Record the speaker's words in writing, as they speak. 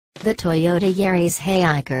The Toyota Yaris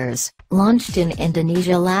Heykers, launched in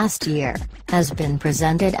Indonesia last year, has been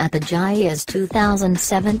presented at the GIIAS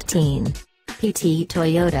 2017. PT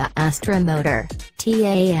Toyota Astra Motor,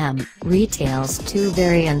 TAM, retails two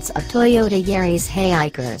variants of Toyota Yaris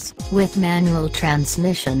Heykers, with manual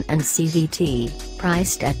transmission and CVT,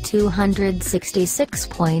 priced at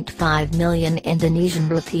 266.5 million Indonesian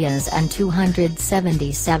rupiahs and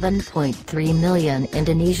 277.3 million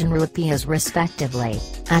Indonesian rupiahs respectively,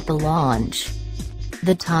 at the launch.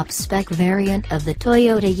 The top-spec variant of the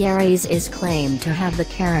Toyota Yaris is claimed to have the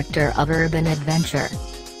character of urban adventure.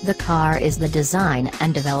 The car is the design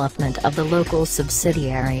and development of the local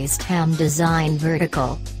subsidiary's TAM Design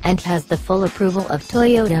Vertical, and has the full approval of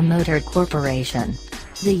Toyota Motor Corporation.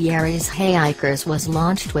 The Yaris Heykers was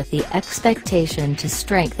launched with the expectation to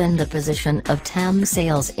strengthen the position of TAM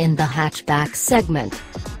sales in the hatchback segment.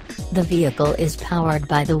 The vehicle is powered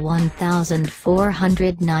by the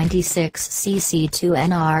 1496cc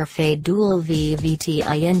 2NR dual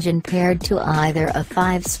VVTi engine paired to either a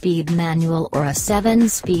 5-speed manual or a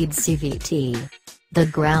 7-speed CVT. The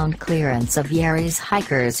ground clearance of Yaris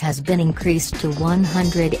Heykers has been increased to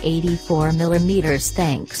 184 mm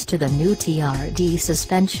thanks to the new TRD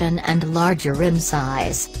suspension and larger rim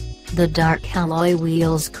size. The dark alloy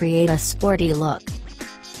wheels create a sporty look.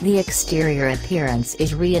 The exterior appearance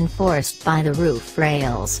is reinforced by the roof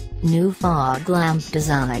rails, new fog lamp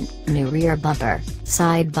design, new rear bumper,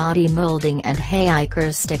 side body molding and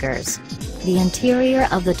Heykers stickers. The interior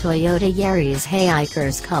of the Toyota Yaris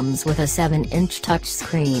Heykers comes with a 7-inch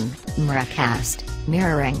touchscreen, Miracast,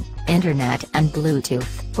 mirroring, internet and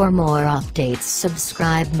Bluetooth. For more updates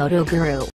subscribe Moto Guru.